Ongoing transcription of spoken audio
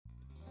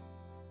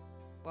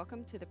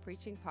Welcome to the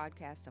preaching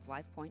podcast of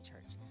Life Point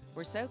Church.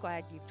 We're so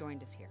glad you've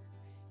joined us here.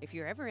 If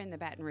you're ever in the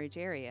Baton Rouge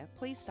area,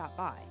 please stop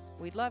by.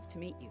 We'd love to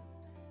meet you.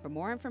 For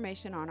more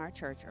information on our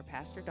church or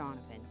Pastor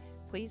Donovan,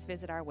 please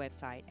visit our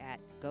website at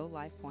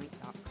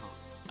golifepoint.com.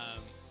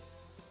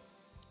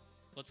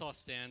 Let's all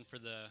stand for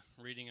the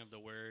reading of the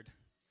word.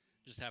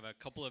 Just have a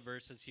couple of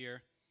verses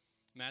here.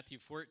 Matthew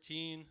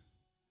 14,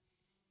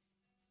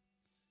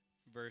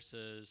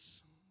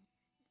 verses,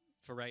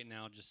 for right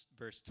now, just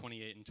verse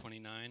 28 and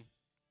 29.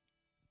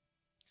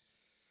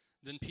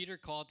 Then Peter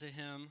called to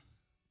him,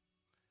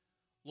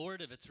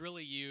 "Lord, if it's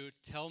really you,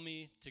 tell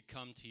me to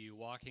come to you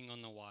walking on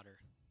the water."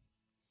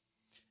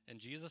 And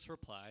Jesus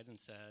replied and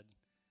said,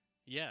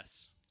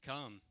 "Yes,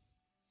 come."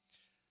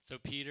 So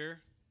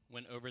Peter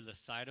went over the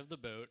side of the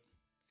boat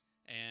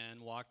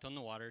and walked on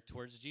the water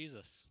towards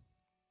Jesus.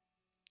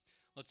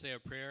 Let's say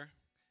a prayer,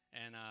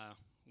 and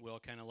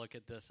we'll kind of look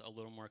at this a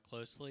little more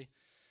closely.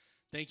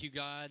 Thank you,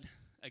 God,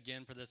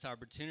 again for this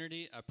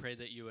opportunity. I pray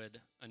that you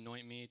would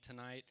anoint me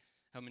tonight.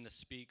 Help me to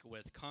speak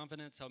with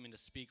confidence. Help me to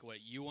speak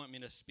what you want me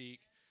to speak.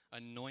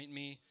 Anoint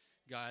me.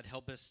 God,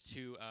 help us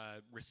to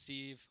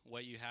receive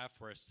what you have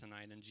for us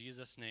tonight. In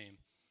Jesus' name,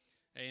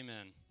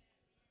 amen.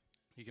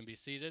 You can be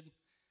seated.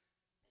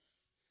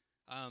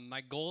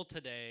 My goal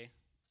today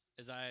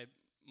is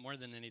more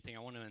than anything, I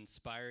want to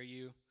inspire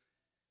you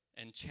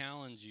and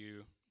challenge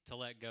you to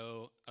let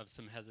go of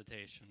some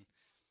hesitation.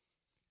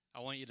 I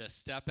want you to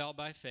step out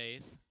by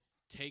faith,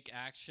 take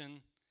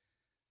action,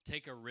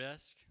 take a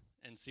risk,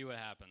 and see what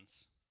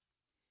happens.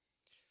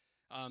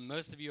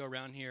 Most of you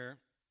around here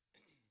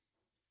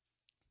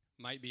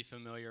might be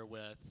familiar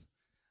with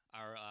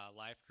our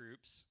life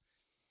groups.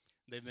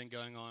 They've been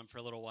going on for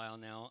a little while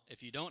now.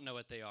 If you don't know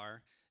what they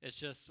are, it's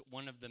just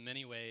one of the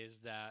many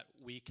ways that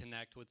we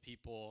connect with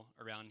people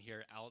around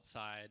here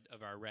outside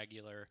of our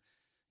regular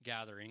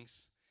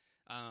gatherings.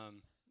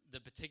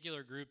 The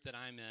particular group that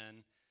I'm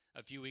in,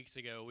 a few weeks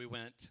ago, we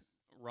went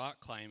rock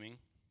climbing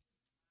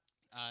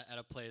at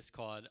a place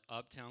called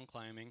Uptown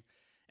Climbing.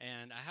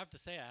 And I have to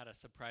say, I had a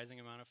surprising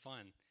amount of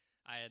fun.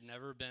 I had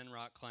never been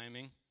rock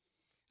climbing.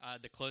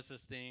 The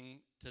closest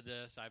thing to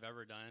this I've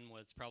ever done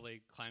was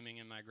probably climbing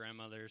in my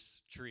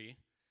grandmother's tree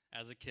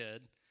as a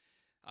kid.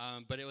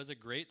 But it was a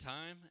great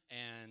time.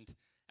 And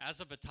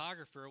as a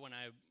photographer, when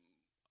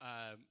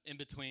in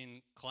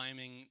between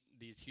climbing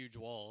these huge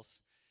walls,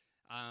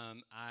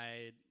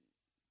 I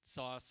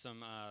saw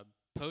some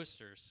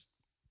posters.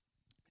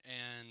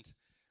 And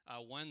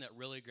one that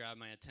really grabbed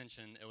my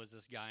attention, it was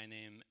this guy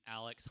named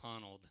Alex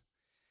Honnold.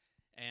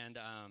 And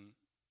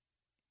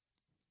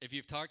if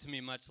you've talked to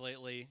me much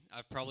lately,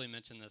 I've probably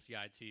mentioned this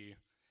guy to you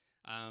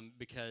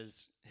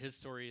because his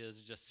story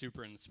is just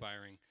super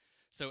inspiring.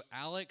 So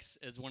Alex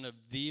is one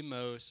of the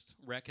most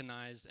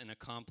recognized and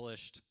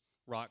accomplished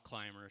rock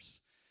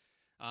climbers.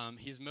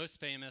 He's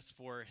most famous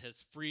for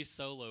his free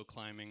solo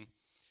climbing,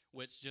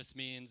 which just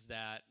means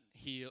that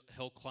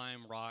he'll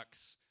climb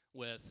rocks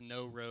with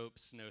no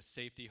ropes, no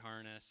safety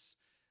harness,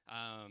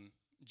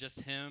 just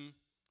him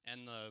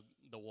and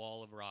the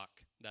wall of rock.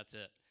 That's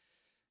it.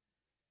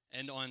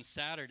 And on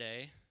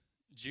Saturday,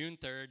 June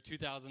 3rd,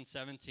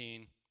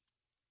 2017,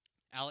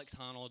 Alex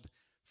Honnold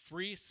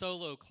free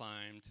solo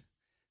climbed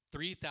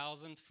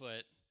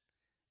 3,000-foot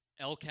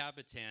El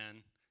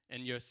Capitan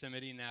in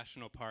Yosemite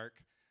National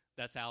Park.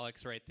 That's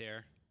Alex right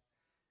there.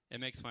 It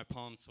makes my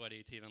palms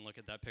sweaty to even look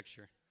at that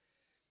picture.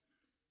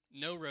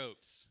 No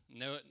ropes,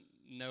 no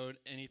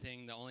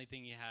anything. The only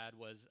thing he had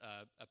was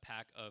a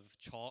pack of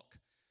chalk,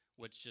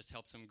 which just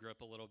helps him grip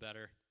a little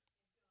better.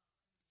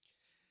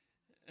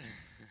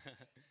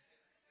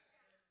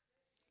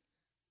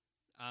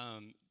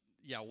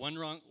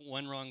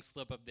 One wrong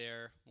slip up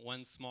there,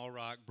 one small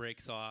rock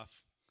breaks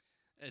off.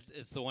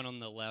 It's the one on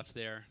the left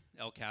there,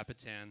 El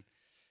Capitan.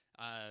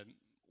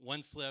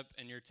 One slip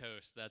and you're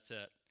toast. That's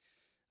it.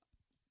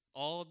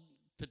 All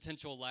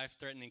potential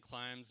life-threatening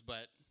climbs,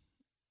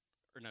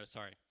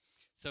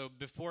 So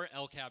before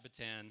El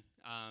Capitan,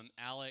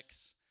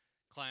 Alex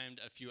climbed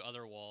a few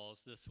other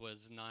walls. This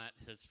was not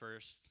his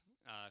first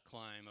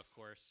climb, of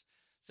course.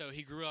 So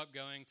he grew up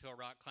going to a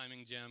rock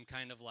climbing gym,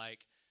 kind of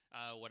like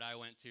what I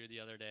went to the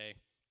other day.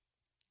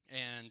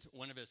 And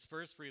one of his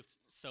first free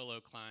solo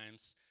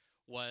climbs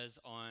was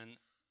on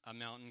a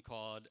mountain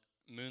called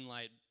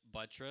Moonlight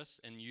Buttress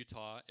in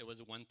Utah. It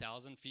was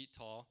 1,000 feet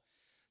tall.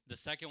 The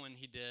second one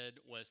he did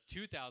was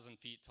 2,000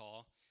 feet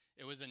tall.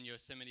 It was in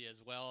Yosemite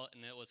as well,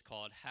 and it was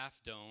called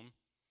Half Dome.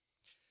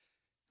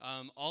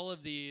 All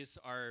of these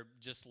are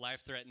just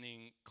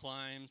life-threatening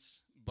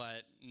climbs,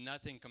 but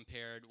nothing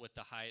compared with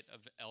the height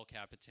of El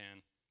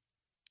Capitan.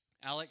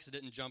 Alex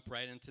didn't jump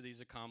right into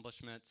these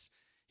accomplishments.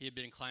 He had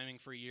been climbing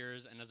for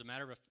years, and as a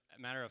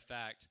matter of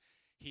fact,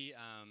 he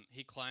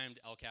climbed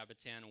El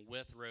Capitan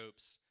with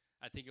ropes.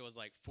 I think it was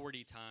like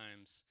 40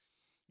 times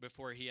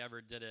before he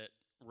ever did it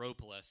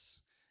ropeless.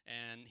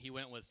 And he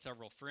went with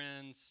several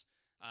friends,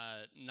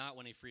 not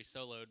when he free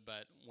soloed,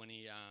 but when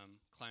he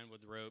climbed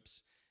with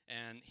ropes.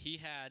 And he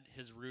had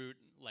his route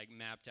like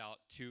mapped out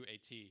to a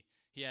T.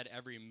 He had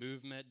every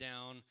movement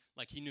down,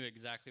 like he knew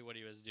exactly what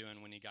he was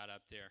doing when he got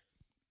up there.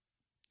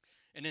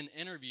 In an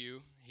interview,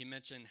 he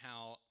mentioned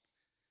how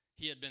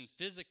he had been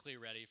physically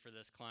ready for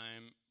this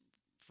climb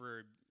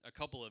for a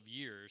couple of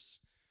years,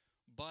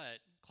 but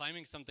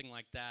climbing something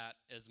like that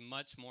is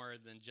much more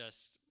than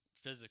just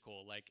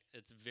physical. Like,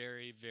 it's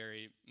very,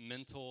 very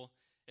mental.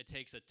 It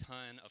takes a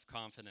ton of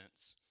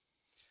confidence.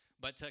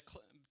 But to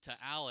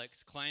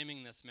Alex,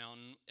 climbing this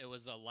mountain, it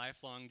was a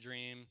lifelong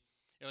dream.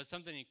 It was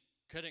something he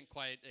couldn't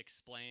quite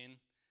explain.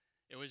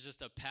 It was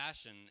just a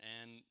passion,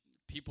 and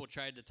people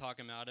tried to talk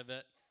him out of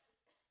it,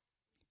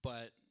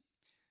 but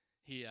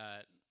he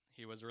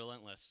was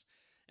relentless.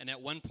 And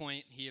at one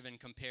point, he even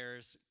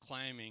compares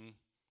climbing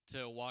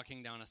to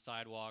walking down a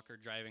sidewalk or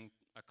driving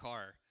a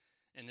car.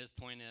 And his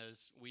point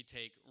is, we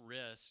take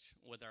risks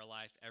with our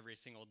life every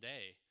single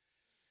day.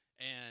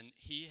 And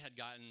he had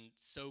gotten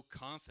so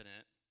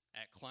confident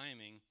at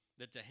climbing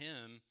that to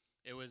him,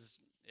 it was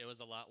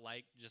a lot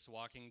like just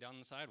walking down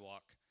the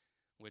sidewalk,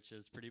 which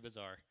is pretty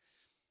bizarre.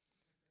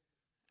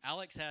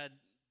 Alex had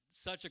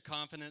such a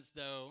confidence,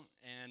 though,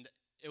 and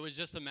it was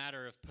just a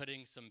matter of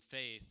putting some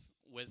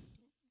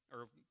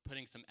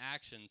putting some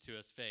action to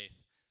his faith.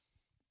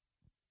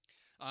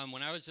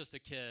 When I was just a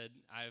kid,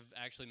 I've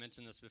actually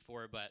mentioned this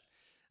before, but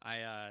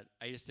I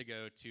used to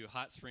go to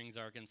Hot Springs,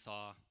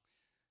 Arkansas.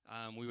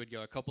 We would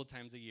go a couple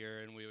times a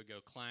year, and we would go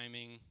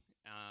climbing,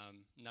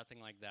 nothing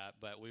like that,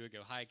 but we would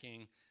go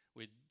hiking,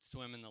 we'd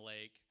swim in the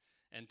lake,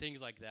 and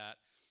things like that.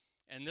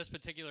 And this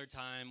particular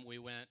time, we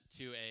went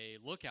to a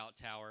lookout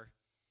tower.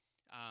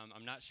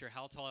 I'm not sure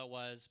how tall it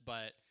was,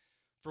 but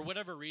for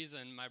whatever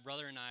reason, my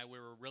brother and I, we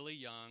were really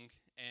young,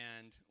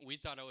 and we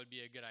thought it would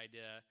be a good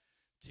idea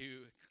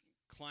to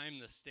climb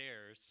the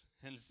stairs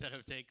instead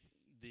of take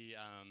the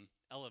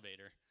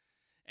elevator.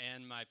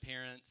 And my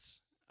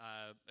parents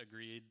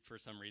agreed for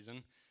some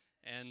reason.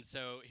 And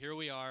so here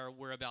we are.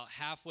 We're about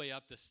halfway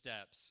up the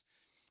steps.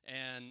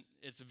 And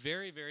it's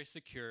very, very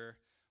secure.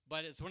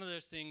 But it's one of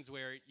those things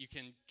where you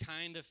can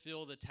kind of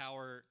feel the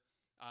tower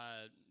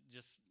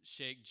just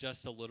shake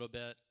just a little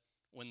bit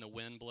when the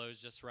wind blows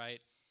just right.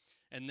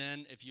 And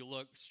then if you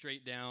look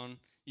straight down,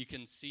 you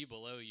can see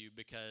below you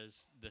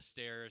because the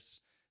stairs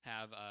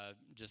have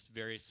just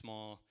very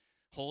small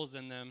holes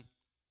in them.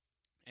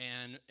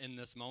 And in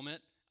this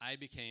moment, I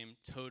became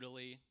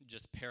totally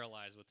just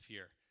paralyzed with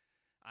fear.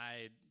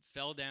 I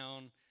fell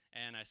down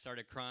and I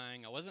started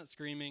crying. I wasn't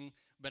screaming,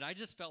 but I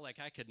just felt like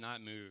I could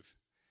not move.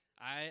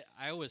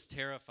 I was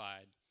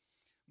terrified.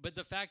 But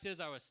the fact is,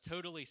 I was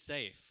totally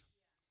safe.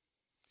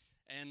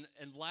 And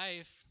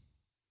life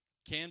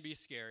can be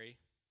scary,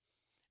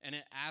 and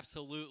it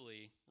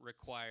absolutely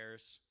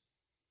requires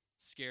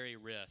scary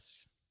risk.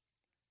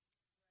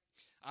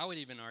 I would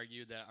even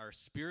argue that our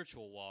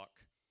spiritual walk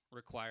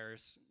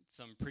requires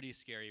some pretty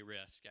scary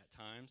risk at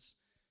times.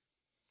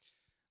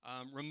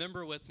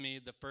 Remember with me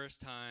the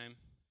first time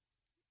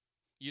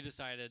you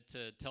decided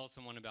to tell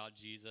someone about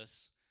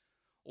Jesus,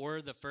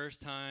 or the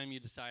first time you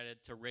decided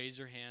to raise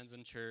your hands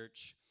in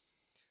church,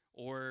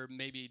 or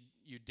maybe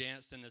you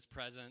danced in his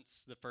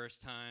presence the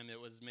first time. It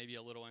was maybe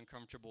a little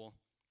uncomfortable.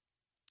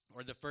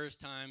 Or the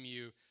first time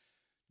you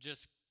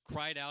just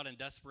cried out in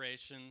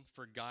desperation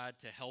for God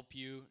to help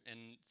you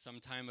in some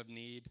time of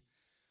need.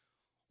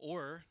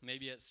 Or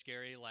maybe it's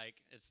scary,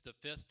 like it's the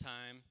fifth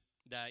time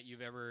that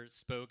you've ever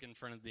spoke in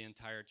front of the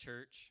entire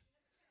church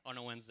on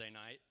a Wednesday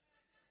night.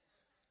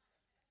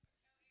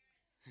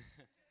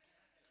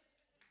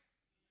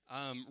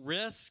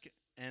 Risk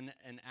and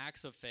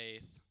acts of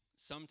faith,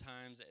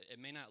 sometimes it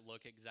may not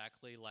look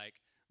exactly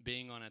like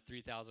being on a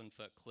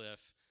 3,000-foot cliff,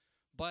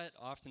 but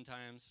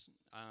oftentimes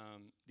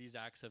these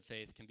acts of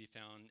faith can be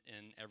found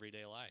in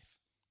everyday life.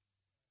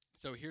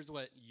 So here's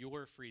what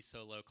your free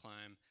solo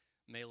climb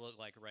may look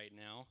like right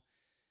now.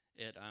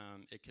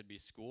 It could be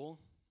school.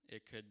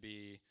 It could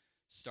be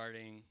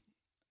starting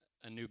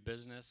a new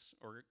business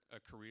or a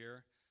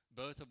career,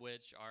 both of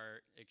which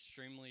are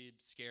extremely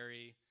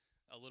scary,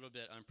 a little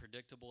bit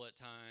unpredictable at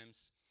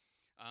times.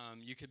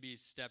 You could be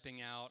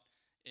stepping out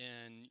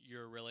in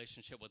your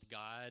relationship with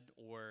God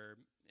or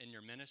in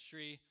your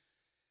ministry.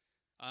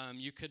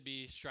 You could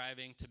be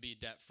striving to be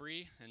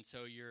debt-free, and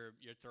so you're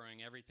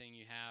throwing everything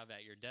you have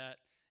at your debt,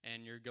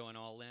 and you're going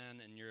all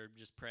in, and you're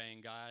just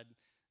praying, God,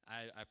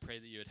 I pray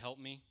that you would help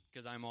me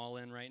because I'm all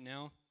in right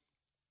now.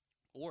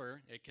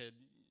 Or it could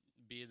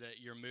be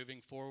that you're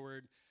moving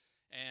forward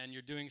and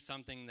you're doing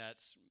something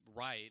that's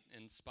right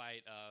in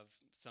spite of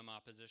some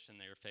opposition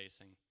that you're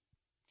facing.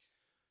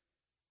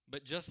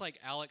 But just like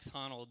Alex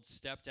Honnold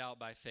stepped out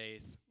by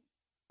faith,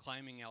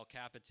 climbing El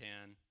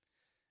Capitan,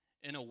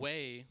 in a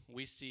way,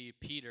 we see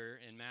Peter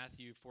in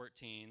Matthew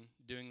 14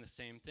 doing the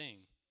same thing.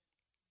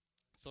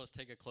 So let's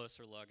take a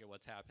closer look at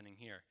what's happening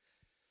here.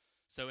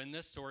 So in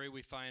this story,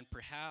 we find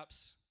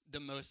perhaps the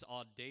most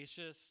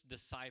audacious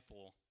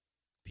disciple,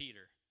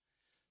 Peter,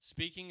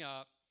 speaking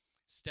up,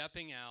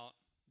 stepping out,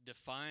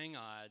 defying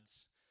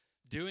odds,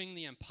 doing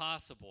the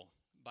impossible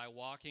by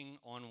walking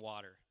on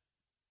water.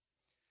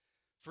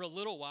 For a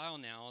little while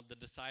now, the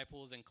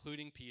disciples,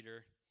 including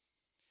Peter,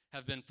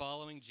 have been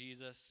following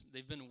Jesus.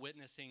 They've been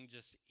witnessing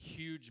just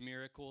huge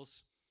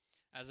miracles.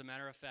 As a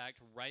matter of fact,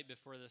 right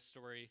before this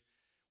story,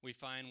 we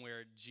find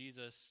where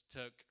Jesus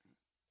took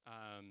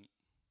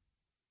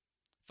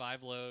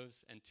 5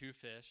 loaves and 2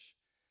 fish,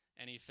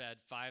 and he fed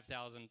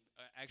 5,000,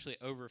 actually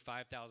over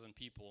 5,000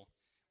 people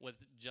with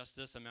just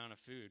this amount of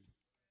food.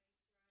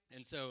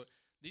 And so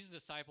these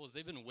disciples,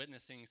 they've been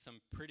witnessing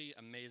some pretty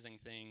amazing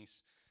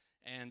things.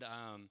 And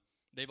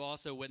they've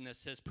also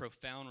witnessed his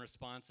profound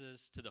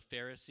responses to the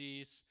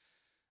Pharisees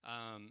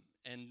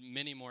and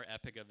many more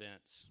epic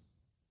events.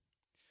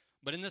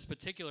 But in this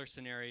particular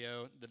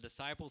scenario, the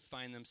disciples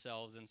find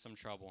themselves in some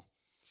trouble.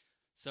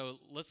 So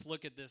let's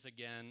look at this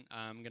again.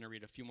 I'm going to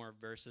read a few more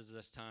verses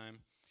this time.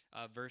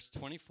 Verse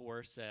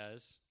 24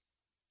 says,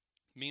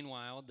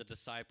 "Meanwhile, the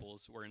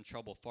disciples were in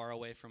trouble far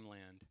away from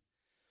land,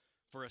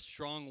 for a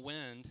strong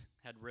wind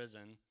had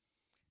risen,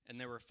 and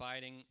they were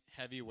fighting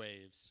heavy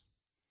waves.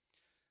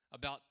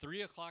 About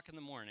 3 o'clock in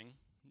the morning,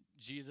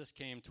 Jesus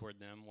came toward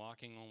them,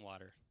 walking on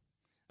water."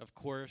 Of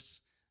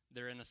course,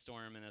 they're in a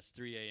storm, and it's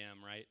 3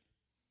 a.m., right?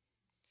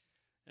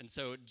 And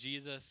so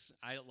Jesus,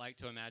 I like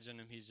to imagine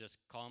him, he's just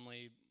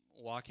calmly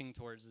walking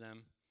towards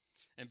them.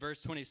 And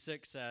verse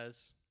 26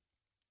 says,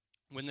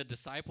 "When the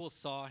disciples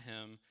saw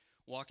him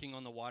walking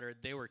on the water,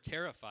 they were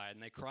terrified,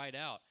 and they cried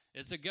out,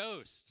 'It's a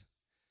ghost!'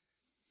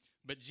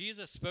 But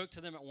Jesus spoke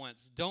to them at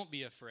once, 'Don't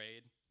be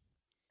afraid.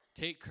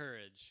 Take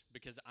courage,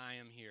 because I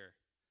am here.'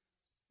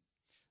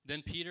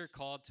 Then Peter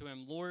called to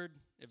him, 'Lord,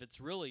 if it's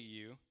really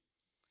you,'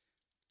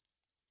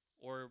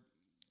 or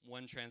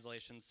one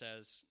translation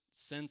says,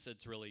 'Since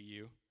it's really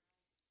you,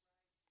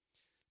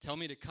 tell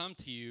me to come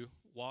to you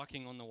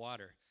walking on the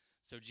water.'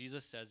 So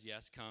Jesus says,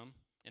 'Yes, come.'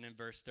 And in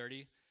verse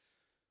 30,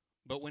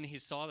 "But when he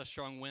saw the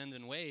strong wind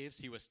and waves,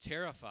 he was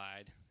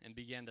terrified and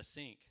began to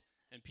sink.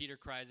 And Peter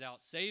cries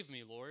out, 'Save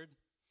me, Lord.'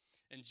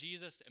 And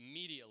Jesus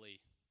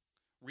immediately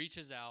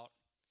reaches out,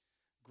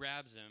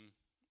 grabs him,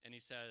 and he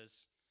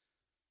says,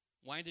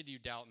 'Why did you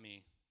doubt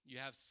me? You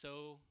have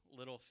so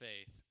little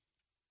faith.'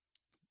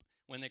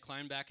 When they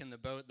climbed back in the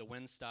boat, the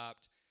wind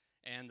stopped,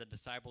 and the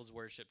disciples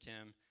worshiped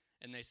him.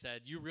 And they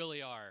said, 'You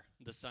really are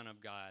the Son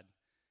of God.'"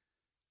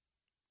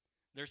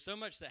 There's so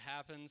much that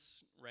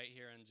happens right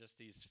here in just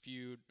these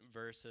few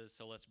verses,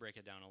 so let's break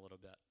it down a little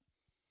bit.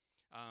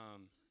 I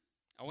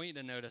want you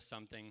to notice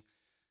something.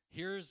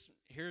 Here's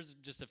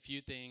just a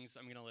few things.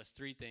 I'm going to list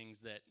 3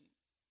 things that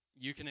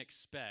you can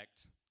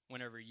expect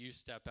whenever you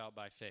step out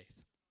by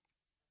faith.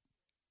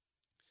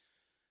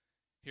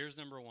 Here's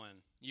number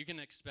 1. You can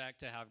expect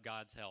to have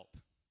God's help.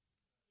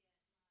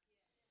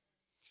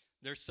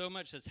 There's so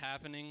much that's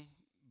happening,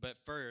 but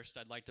first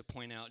I'd like to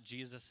point out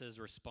Jesus'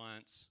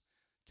 response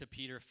to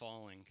Peter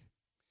falling.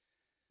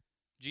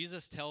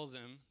 Jesus tells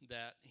him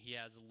that he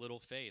has little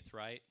faith,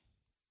 right?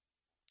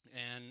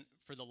 And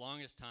for the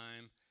longest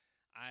time,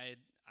 I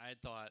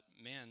thought,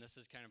 man, this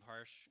is kind of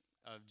harsh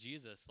of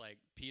Jesus. Like,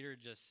 Peter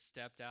just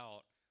stepped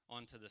out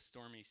onto the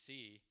stormy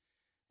sea,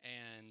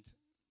 and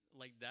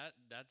like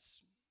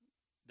that's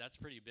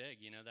pretty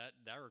big, you know,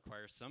 that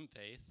requires some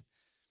faith.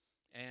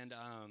 And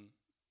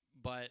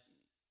but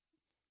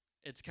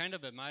it's kind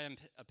of, in my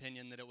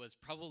opinion, that it was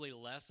probably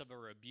less of a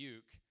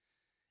rebuke,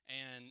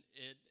 and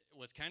it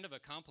was kind of a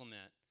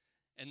compliment.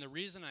 And the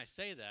reason I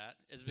say that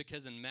is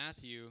because in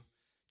Matthew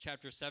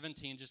chapter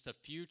 17, just a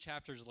few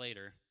chapters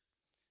later,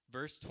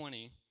 verse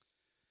 20,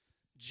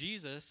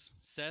 Jesus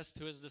says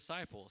to his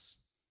disciples,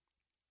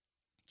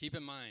 keep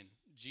in mind,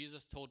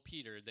 Jesus told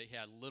Peter that he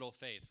had little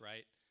faith,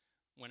 right?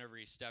 Whenever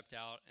he stepped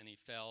out and he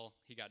fell,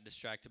 he got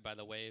distracted by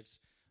the waves.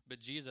 But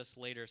Jesus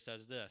later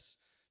says this,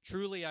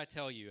 "Truly I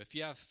tell you, if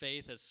you have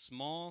faith as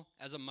small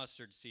as a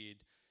mustard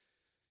seed,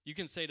 you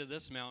can say to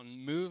this mountain,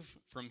 'Move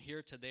from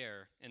here to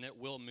there,' and it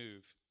will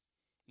move.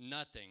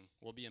 Nothing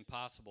will be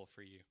impossible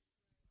for you."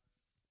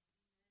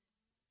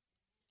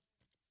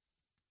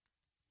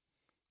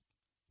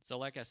 So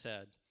like I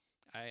said,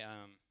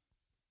 I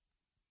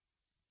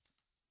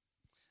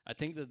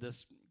think that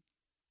this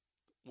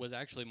was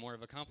actually more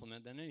of a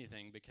compliment than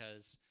anything,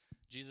 because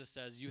Jesus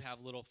says, you have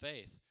little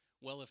faith.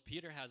 Well, if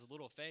Peter has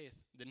little faith,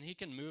 then he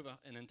can move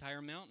an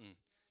entire mountain.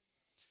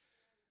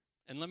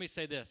 And let me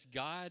say this,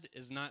 God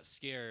is not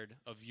scared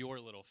of your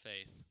little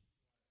faith.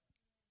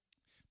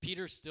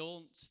 Peter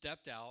still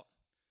stepped out.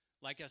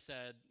 Like I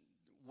said,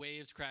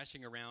 waves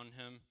crashing around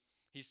him.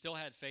 He still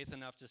had faith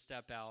enough to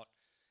step out.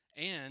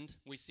 And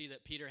we see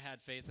that Peter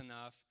had faith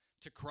enough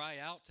to cry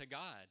out to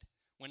God.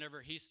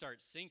 Whenever he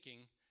starts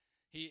sinking,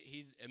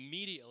 he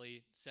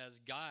immediately says,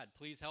 "God,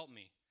 please help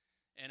me."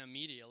 And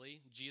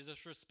immediately,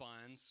 Jesus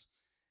responds,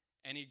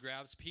 and he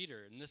grabs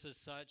Peter. And this is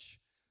such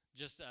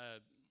just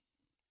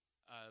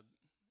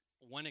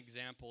one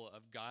example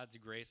of God's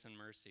grace and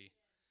mercy.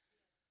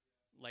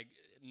 Like,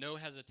 no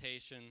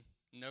hesitation,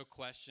 no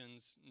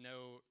questions,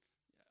 no,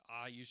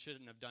 you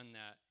shouldn't have done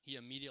that. He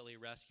immediately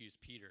rescues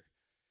Peter.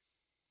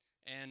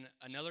 And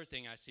another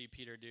thing I see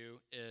Peter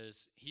do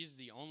is he's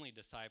the only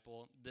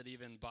disciple that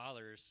even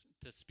bothers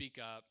to speak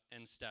up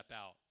and step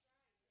out.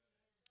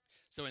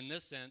 So in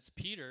this sense,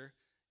 Peter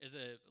is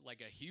a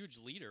huge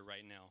leader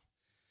right now.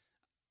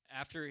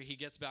 after he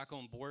gets back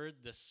on board,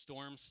 the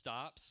storm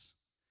stops.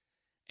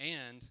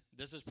 And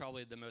this is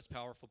probably the most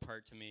powerful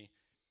part to me,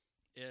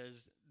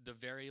 is the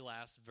very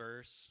last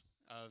verse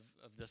of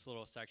this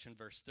little section,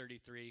 verse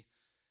 33.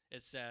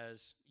 It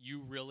says,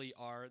 "You really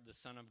are the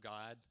Son of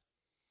God."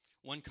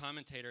 One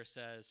commentator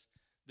says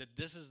that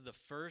this is the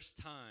first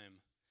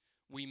time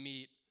we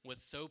meet with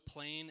so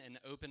plain and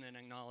open an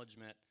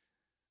acknowledgement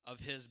of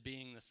his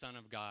being the Son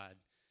of God.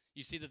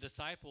 You see, the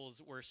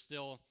disciples were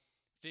still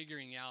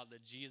figuring out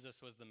that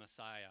Jesus was the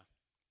Messiah.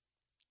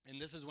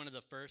 And this is one of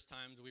the first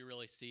times we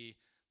really see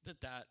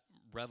that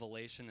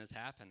revelation is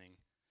happening.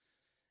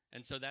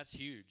 And so that's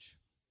huge.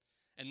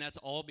 And that's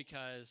all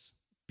because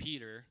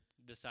Peter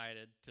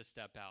decided to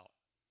step out.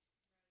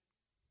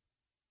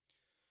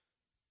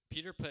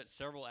 Peter put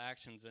several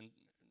actions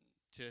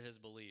into his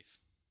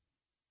belief.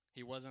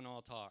 He wasn't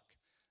all talk.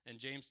 And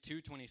James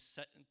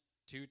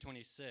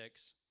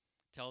 2:26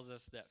 tells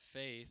us that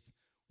faith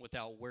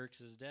without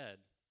works is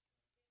dead.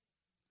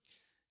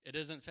 It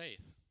isn't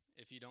faith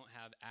if you don't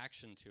have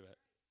action to it.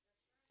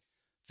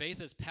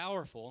 Faith is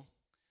powerful,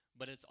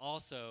 but it's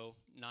also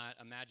not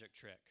a magic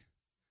trick.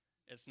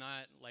 It's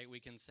not like we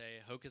can say,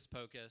 hocus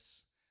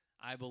pocus,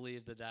 I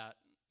believe that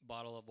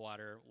bottle of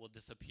water will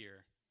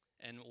disappear.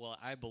 And, well,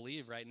 I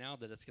believe right now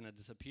that it's going to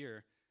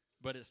disappear,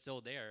 but it's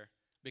still there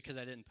because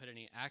I didn't put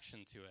any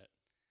action to it.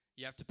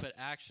 You have to put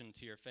action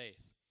to your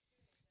faith.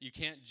 You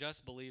can't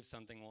just believe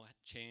something will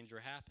change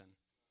or happen.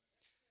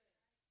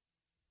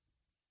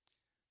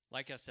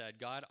 Like I said,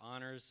 God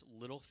honors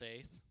little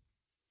faith.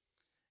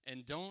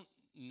 And don't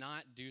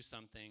not do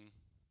something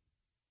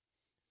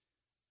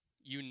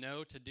you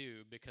know to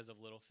do because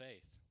of little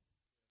faith.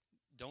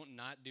 Don't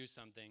not do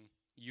something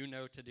you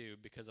know to do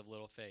because of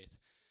little faith.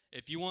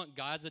 If you want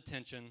God's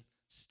attention,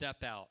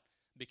 step out,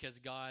 because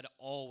God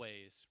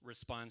always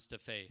responds to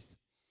faith.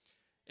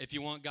 If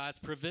you want God's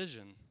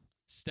provision,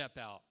 step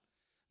out,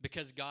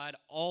 because God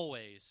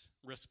always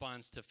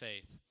responds to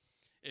faith.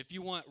 If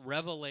you want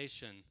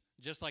revelation,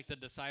 just like the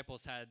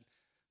disciples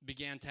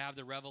began to have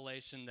the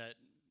revelation that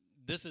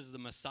this is the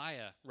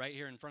Messiah right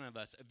here in front of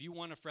us. If you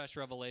want a fresh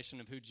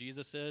revelation of who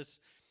Jesus is,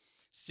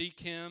 seek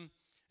him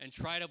and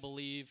try to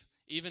believe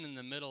even in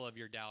the middle of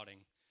your doubting,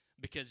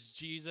 because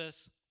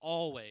Jesus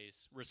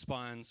always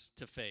responds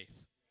to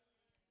faith.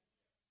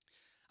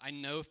 I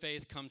know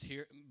faith comes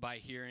by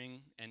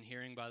hearing, and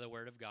hearing by the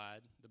word of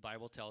God. The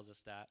Bible tells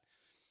us that.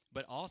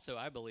 But also,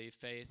 I believe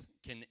faith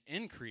can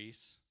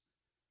increase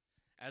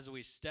as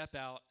we step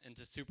out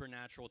into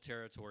supernatural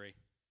territory.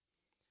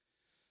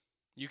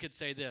 You could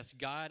say this: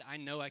 God, I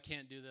know I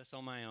can't do this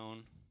on my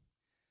own,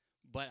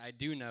 but I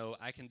do know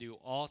I can do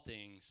all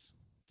things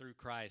through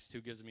Christ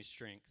who gives me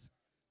strength.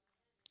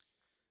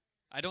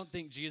 I don't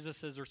think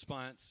Jesus'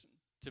 response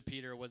to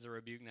Peter was a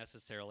rebuke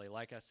necessarily.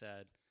 Like I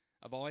said,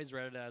 I've always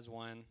read it as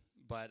one,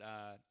 but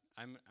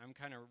I'm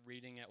kind of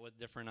reading it with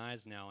different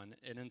eyes now, and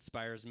it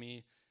inspires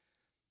me.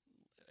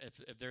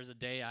 If there's a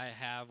day I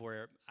have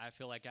where I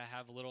feel like I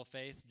have little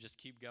faith, just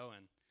keep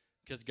going,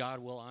 because God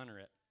will honor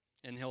it,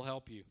 and he'll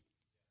help you.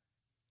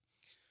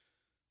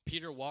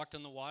 Peter walked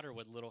on the water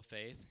with little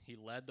faith. He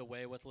led the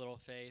way with little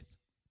faith.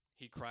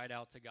 He cried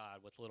out to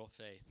God with little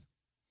faith.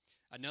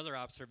 Another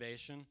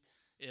observation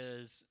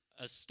is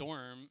a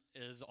storm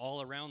is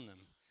all around them.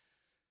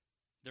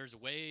 There's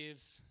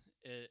waves.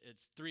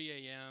 It's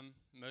 3 a.m.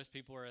 Most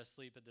people are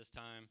asleep at this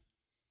time.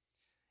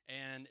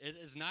 And it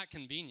is not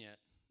convenient.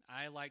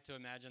 I like to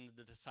imagine that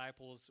the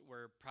disciples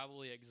were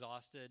probably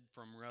exhausted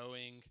from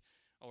rowing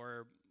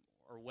or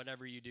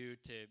whatever you do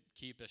to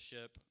keep a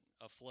ship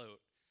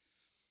afloat.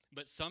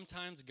 But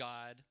sometimes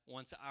God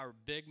wants our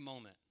big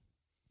moment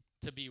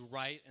to be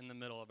right in the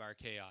middle of our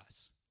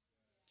chaos.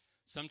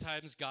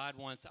 Sometimes God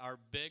wants our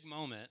big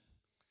moment,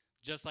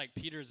 just like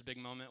Peter's big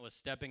moment was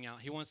stepping out.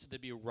 He wants it to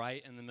be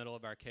right in the middle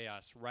of our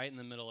chaos, right in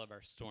the middle of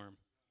our storm.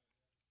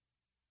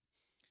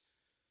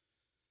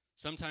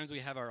 Sometimes we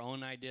have our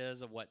own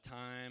ideas of what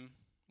time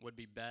would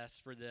be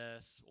best for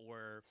this,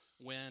 or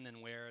when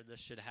and where this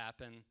should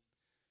happen.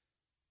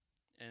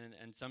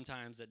 And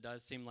sometimes it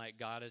does seem like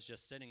God is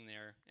just sitting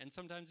there, and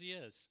sometimes he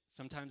is.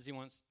 Sometimes he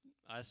wants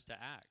us to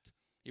act.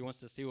 He wants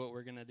to see what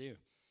we're going to do.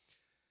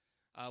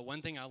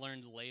 One thing I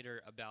learned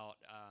later about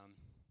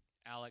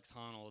Alex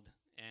Honnold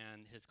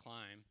and his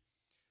climb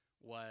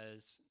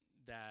was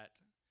that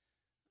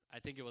I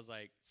think it was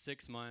like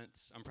 6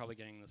 months. I'm probably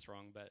getting this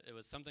wrong, but it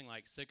was something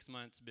like 6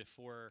 months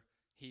before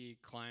he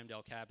climbed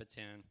El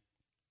Capitan.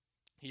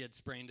 He had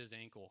sprained his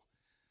ankle.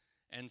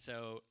 And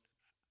so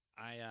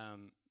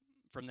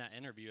from that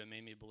interview, it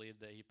made me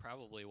believe that he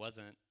probably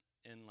wasn't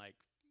in like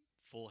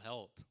full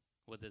health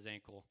with his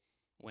ankle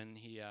when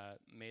he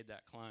made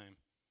that climb.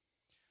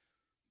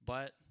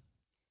 But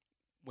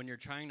when you're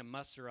trying to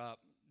muster up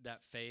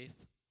that faith,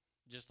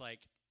 just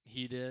like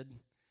he did,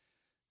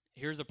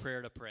 here's a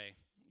prayer to pray.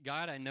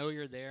 God, I know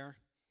you're there.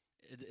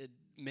 It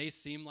may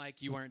seem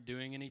like you aren't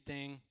doing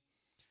anything,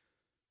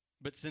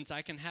 but since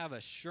I can have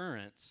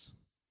assurance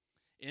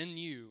in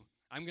you,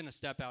 I'm going to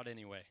step out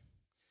anyway.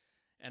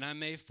 And I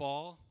may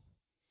fall,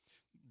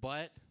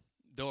 but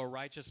Though a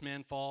righteous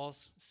man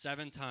falls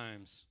 7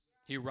 times,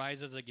 he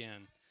rises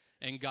again.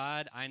 And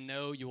God, I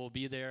know you will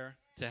be there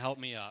to help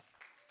me up.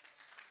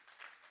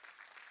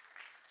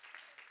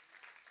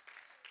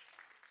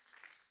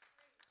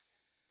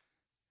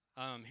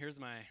 Here's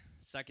my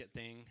second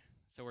thing.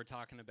 So we're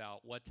talking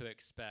about what to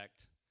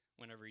expect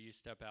whenever you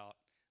step out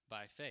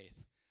by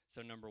faith.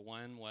 So number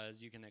 1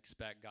 was you can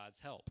expect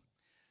God's help.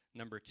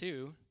 Number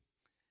 2,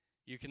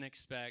 you can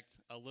expect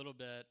a little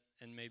bit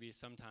and maybe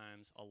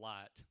sometimes a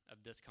lot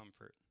of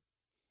discomfort.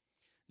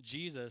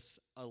 Jesus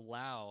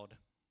allowed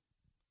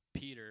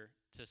Peter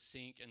to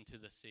sink into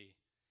the sea.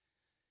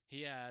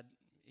 He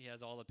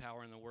has all the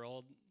power in the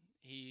world.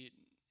 He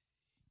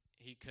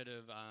could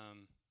have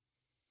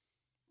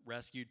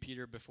rescued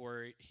Peter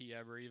before he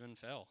ever even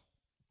fell.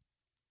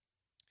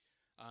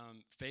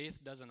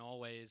 Faith doesn't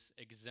always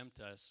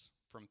exempt us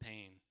from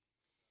pain,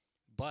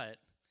 but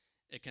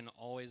it can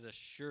always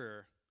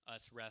assure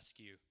us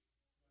rescue.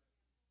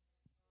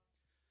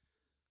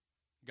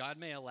 God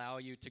may allow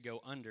you to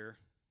go under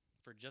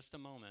for just a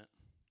moment,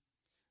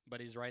 but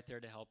he's right there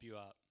to help you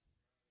up.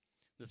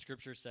 The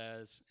scripture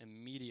says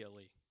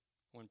immediately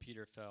when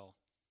Peter fell,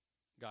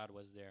 God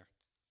was there.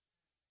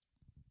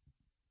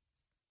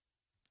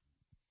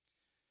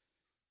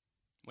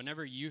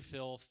 Whenever you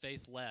feel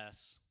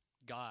faithless,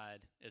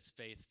 God is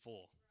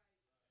faithful.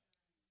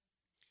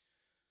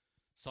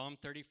 Psalm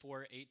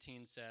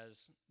 34:18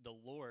 says, "The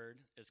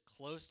Lord is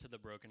close to the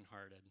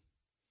brokenhearted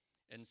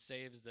and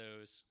saves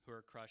those who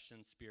are crushed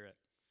in spirit."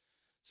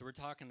 So we're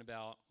talking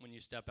about when you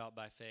step out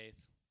by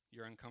faith,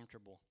 you're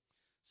uncomfortable.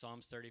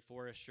 Psalms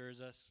 34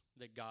 assures us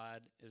that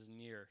God is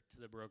near to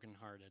the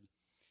brokenhearted.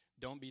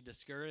 Don't be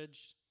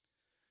discouraged.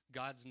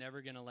 God's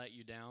never going to let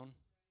you down.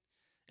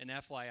 And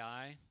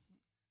FYI,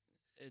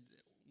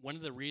 one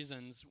of the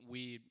reasons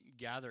we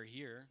gather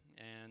here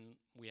and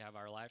we have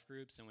our life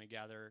groups and we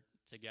gather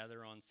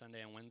together on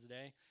Sunday and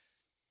Wednesday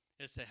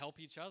is to help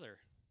each other.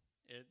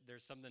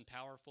 There's something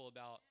powerful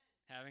about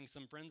having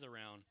some friends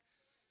around.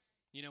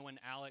 You know, when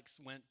Alex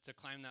went to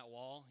climb that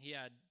wall, he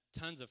had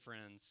tons of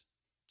friends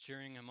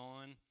cheering him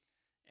on,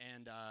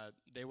 and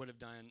they would have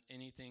done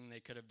anything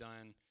they could have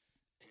done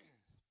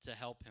to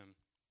help him.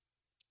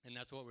 And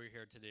that's what we're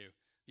here to do.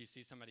 If you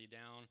see somebody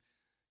down,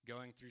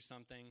 going through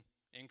something,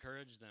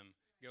 encourage them.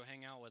 Go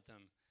hang out with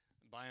them.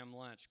 Buy them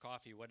lunch,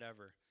 coffee,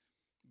 whatever.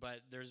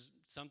 But there's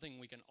something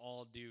we can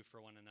all do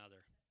for one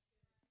another.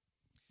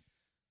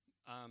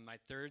 My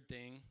third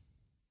thing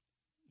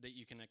that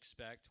you can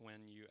expect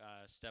when you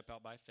step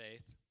out by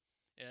faith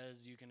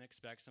is you can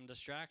expect some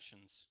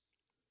distractions.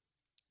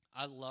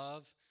 I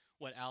love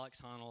what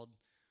Alex Honnold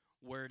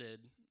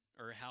worded,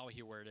 or how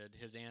he worded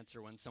his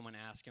answer when someone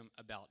asked him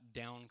about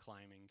down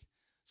climbing.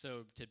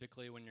 So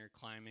typically when you're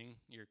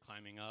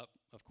climbing up,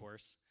 of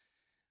course.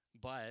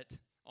 But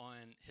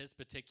on his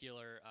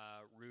particular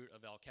route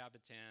of El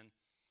Capitan,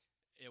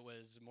 it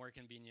was more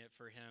convenient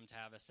for him to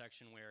have a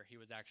section where he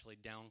was actually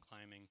down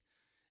climbing.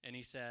 And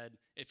he said,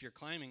 if you're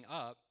climbing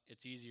up,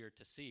 it's easier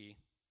to see.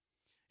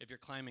 If you're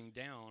climbing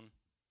down,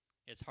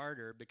 it's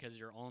harder because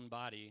your own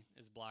body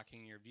is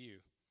blocking your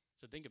view.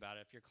 So think about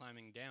it. If you're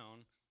climbing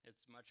down,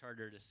 it's much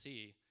harder to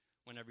see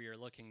whenever you're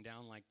looking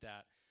down like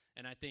that.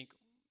 And I think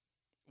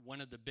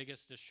one of the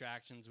biggest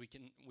distractions we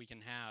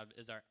can have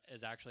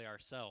is actually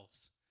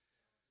ourselves.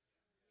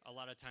 A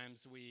lot of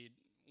times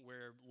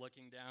we're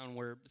looking down,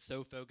 we're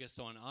so focused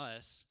on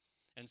us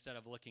instead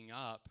of looking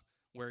up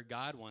where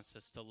God wants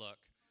us to look,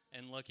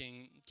 and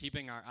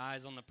keeping our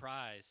eyes on the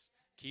prize,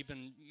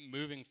 keeping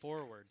moving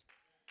forward.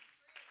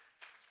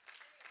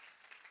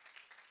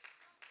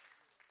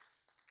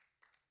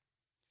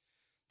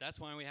 That's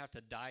why we have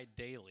to die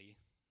daily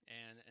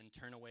and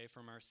turn away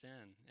from our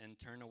sin and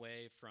turn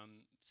away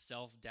from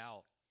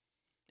self-doubt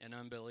and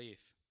unbelief.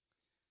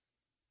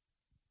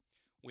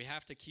 We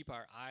have to keep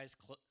our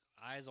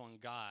eyes on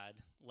God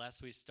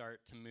lest we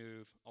start to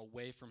move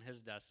away from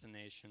his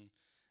destination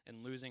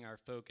and losing our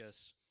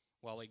focus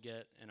while we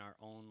get in our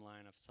own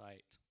line of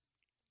sight.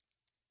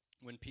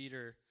 When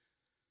Peter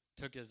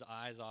took his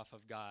eyes off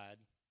of God,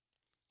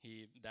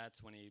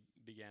 that's when he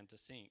began to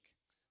sink.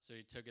 So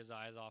he took his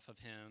eyes off of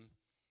him,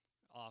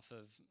 off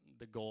of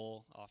the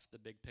goal, off the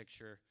big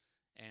picture,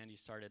 and he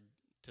started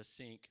to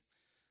sink.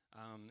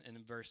 And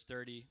in verse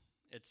 30,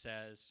 it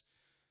says,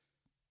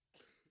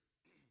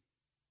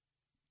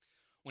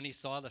 when he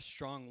saw the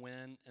strong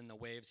wind and the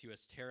waves, he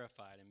was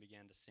terrified and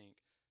began to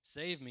sink.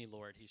 "Save me,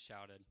 Lord," he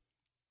shouted.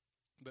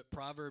 But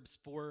Proverbs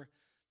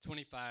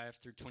 4:25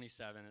 through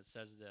 27, it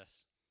says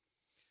this: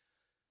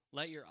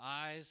 "Let your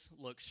eyes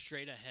look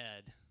straight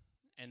ahead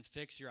and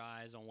fix your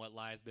eyes on what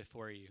lies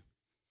before you.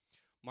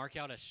 Mark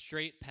out a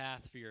straight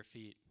path for your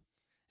feet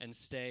and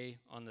stay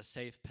on the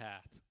safe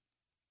path."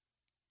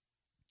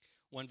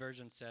 One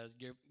version says,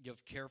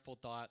 give careful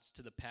thoughts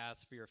to the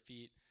paths for your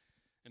feet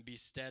and be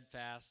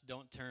steadfast.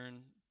 Don't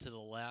turn to the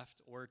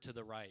left or to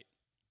the right.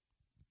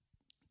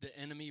 The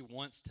enemy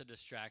wants to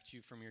distract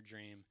you from your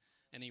dream,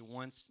 and he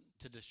wants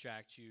to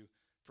distract you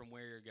from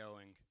where you're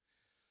going.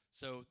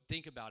 So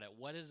think about it.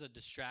 What is a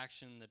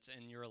distraction that's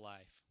in your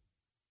life?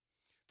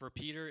 For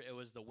Peter, it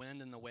was the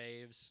wind and the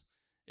waves.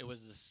 It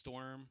was the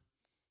storm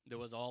that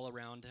was all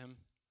around him.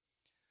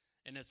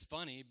 And it's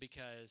funny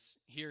because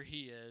here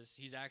he is.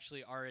 He's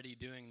actually already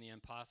doing the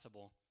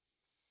impossible.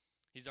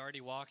 He's already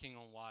walking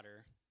on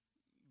water,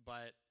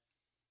 but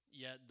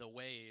yet the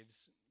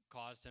waves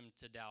caused him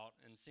to doubt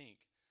and sink.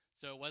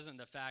 So it wasn't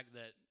the fact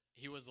that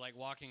he was like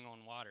walking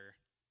on water,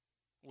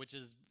 which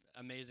is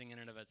amazing in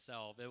and of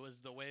itself. It was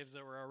the waves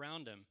that were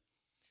around him.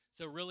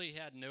 So really he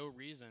had no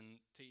reason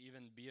to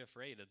even be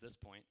afraid at this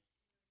point.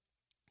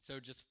 So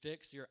just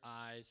fix your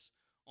eyes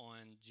on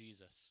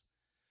Jesus.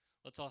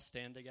 Let's all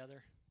stand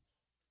together.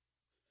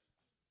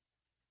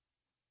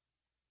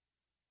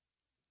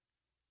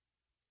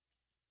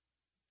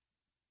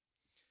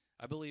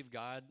 I believe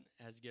God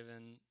has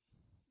given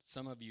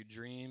some of you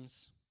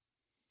dreams,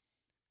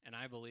 and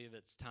I believe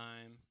it's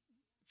time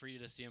for you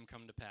to see them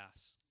come to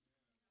pass.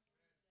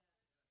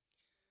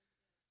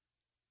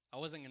 I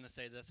wasn't going to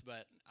say this,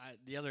 but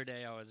the other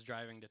day I was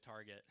driving to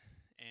Target,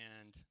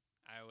 and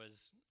I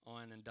was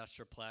on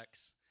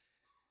Industrialplex.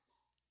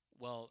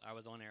 Well, I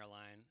was on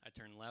Airline. I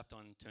turned left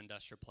onto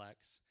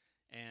Industrialplex,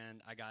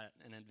 and I got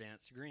an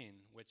advanced green,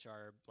 which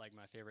are like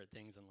my favorite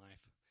things in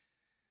life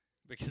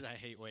because I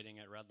hate waiting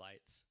at red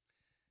lights.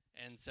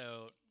 And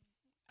so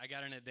I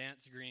got an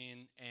advanced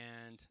green,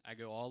 and I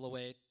go all the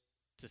way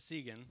to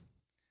Siegen,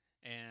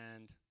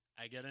 and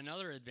I get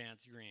another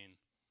advanced green.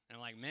 And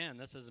I'm like, man,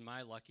 this is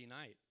my lucky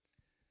night.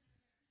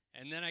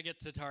 And then I get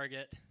to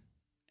Target,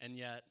 and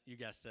yet, you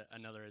guessed it,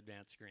 another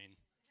advanced green.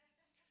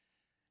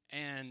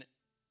 And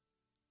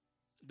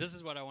this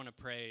is what I want to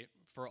pray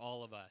for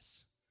all of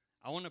us.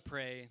 I want to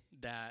pray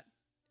that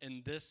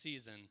in this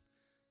season,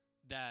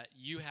 that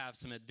you have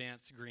some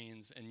advanced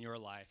greens in your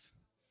life.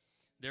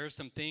 There are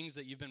some things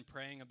that you've been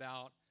praying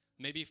about,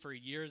 maybe for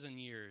years and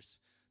years.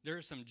 There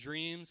are some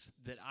dreams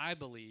that I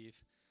believe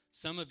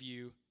some of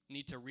you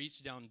need to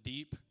reach down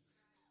deep,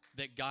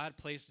 that God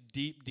placed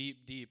deep,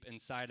 deep, deep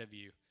inside of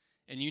you.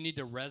 And you need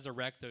to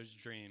resurrect those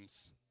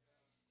dreams.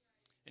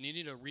 And you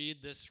need to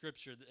read this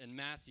scripture in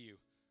Matthew.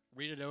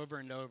 Read it over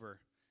and over,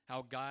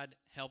 how God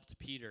helped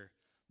Peter.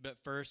 But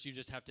first, you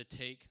just have to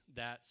take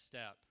that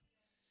step.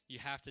 You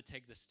have to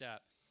take the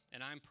step.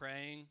 And I'm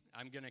praying,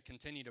 I'm going to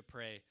continue to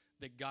pray,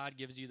 that God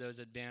gives you those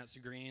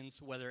advanced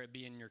greens, whether it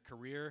be in your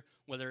career,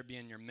 whether it be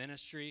in your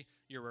ministry,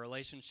 your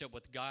relationship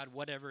with God,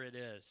 whatever it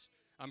is.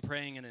 I'm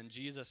praying it in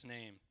Jesus'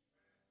 name.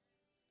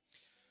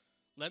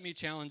 Let me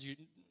challenge you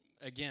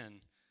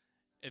again.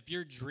 If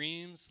your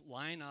dreams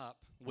line up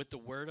with the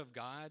Word of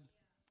God,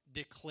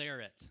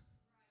 declare it.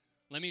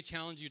 Let me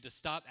challenge you to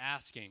stop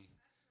asking.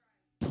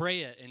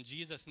 Pray it in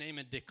Jesus' name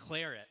and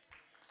declare it.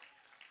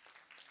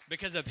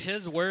 Because if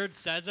His Word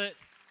says it,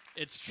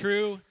 it's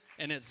true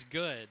and it's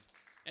good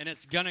and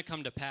it's going to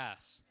come to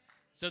pass.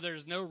 So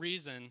there's no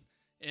reason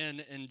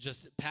in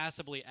just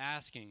passively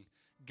asking.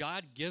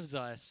 God gives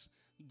us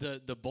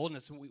the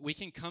boldness. We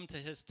can come to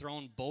His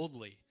throne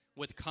boldly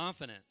with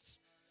confidence.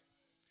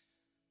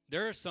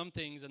 There are some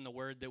things in the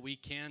Word that we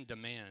can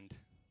demand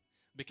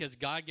because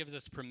God gives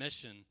us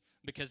permission,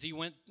 because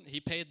He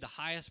paid the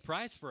highest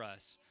price for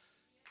us.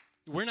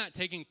 We're not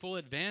taking full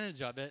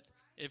advantage of it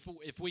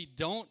if we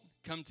don't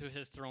come to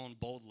His throne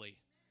boldly.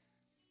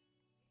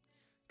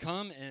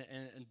 Come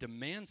and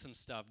demand some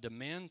stuff.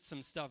 Demand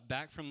some stuff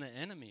back from the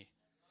enemy.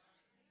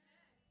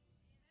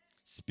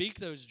 Speak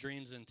those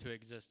dreams into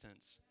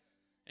existence.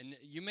 And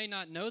you may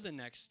not know the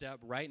next step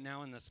right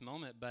now in this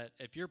moment, but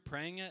if you're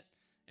praying it,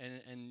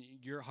 and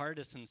your heart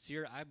is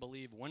sincere, I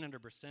believe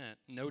 100%,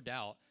 no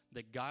doubt,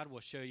 that God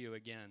will show you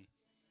again.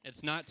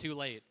 It's not too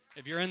late.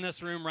 If you're in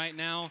this room right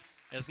now,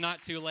 it's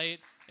not too late.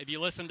 If you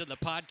listen to the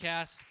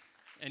podcast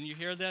and you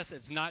hear this,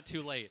 it's not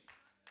too late.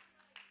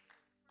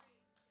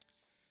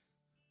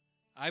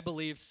 I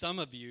believe some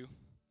of you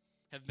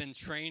have been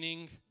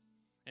training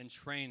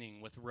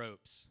with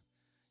ropes.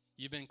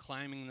 You've been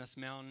climbing this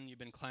mountain. You've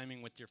been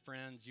climbing with your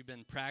friends. You've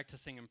been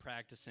practicing and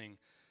practicing.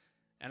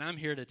 And I'm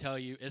here to tell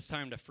you, it's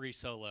time to free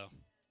solo.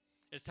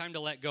 It's time to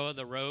let go of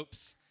the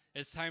ropes.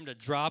 It's time to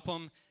drop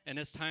them, and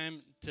it's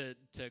time to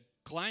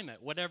climb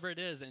it, whatever it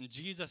is, in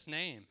Jesus'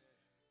 name.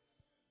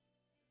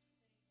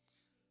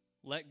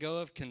 Let go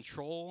of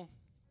control.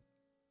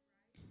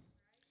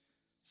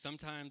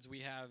 Sometimes we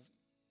have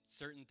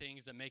certain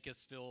things that make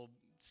us feel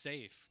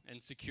safe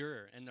and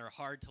secure, and they're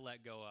hard to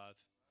let go of.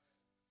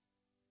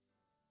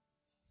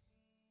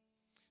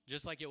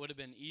 Just like it would have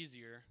been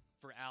easier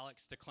for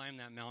Alex to climb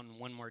that mountain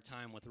one more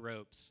time with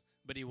ropes,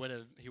 but he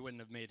wouldn't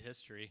have made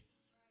history.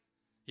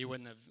 He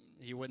wouldn't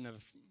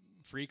have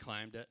free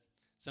climbed it.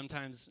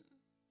 Sometimes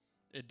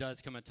it does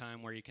come a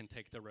time where you can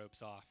take the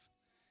ropes off.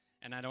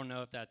 And I don't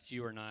know if that's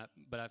you or not,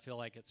 but I feel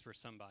like it's for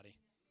somebody.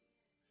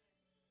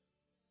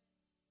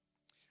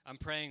 I'm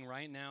praying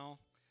right now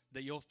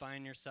that you'll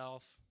find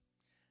yourself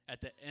at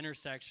the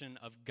intersection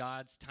of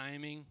God's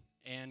timing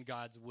and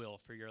God's will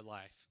for your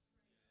life.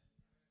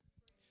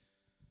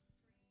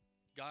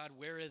 God,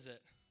 where is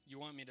it you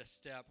want me to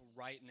step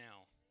right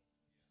now?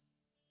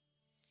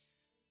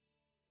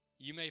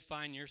 You may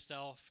find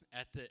yourself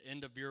at the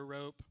end of your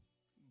rope,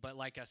 But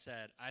like I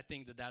said, I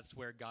think that that's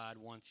where God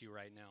wants you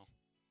right now.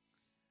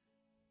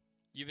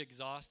 You've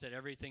exhausted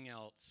everything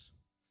else.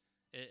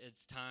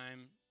 It's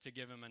time to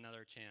give him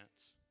another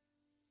chance.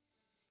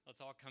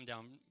 Let's all come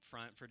down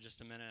front for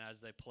just a minute as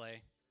they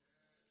play.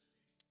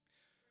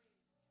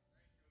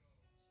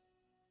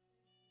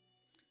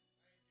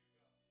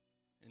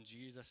 In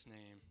Jesus'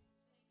 name.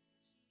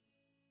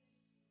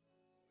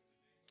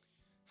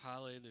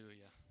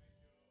 Hallelujah.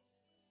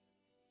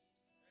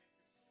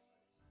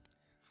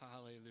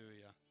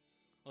 Hallelujah.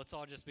 Let's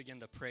all just begin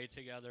to pray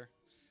together.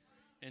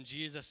 In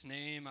Jesus'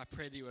 name, I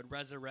pray that you would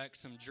resurrect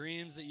some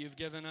dreams that you've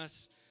given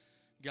us.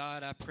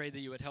 God, I pray that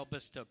you would help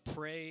us to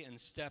pray and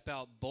step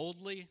out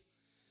boldly.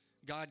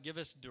 God, give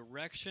us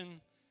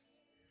direction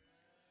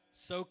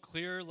so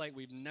clear like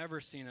we've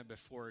never seen it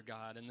before,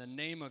 God, in the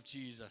name of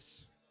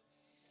Jesus.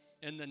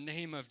 In the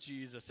name of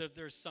Jesus. If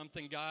there's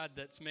something, God,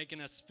 that's making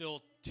us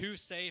feel too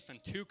safe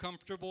and too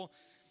comfortable,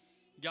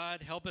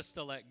 God, help us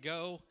to let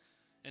go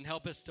and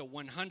help us to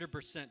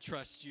 100%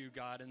 trust you,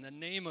 God, in the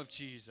name of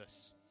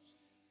Jesus.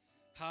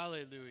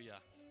 Hallelujah.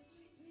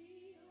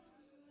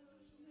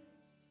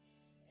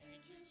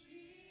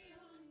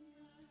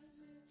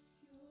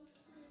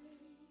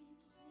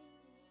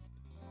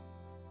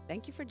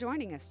 Thank you for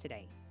joining us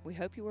today. We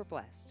hope you were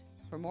blessed.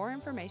 For more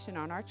information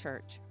on our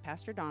church,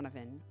 Pastor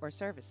Donovan, or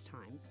service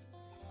times,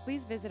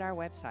 please visit our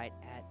website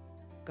at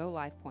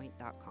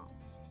golifepoint.com.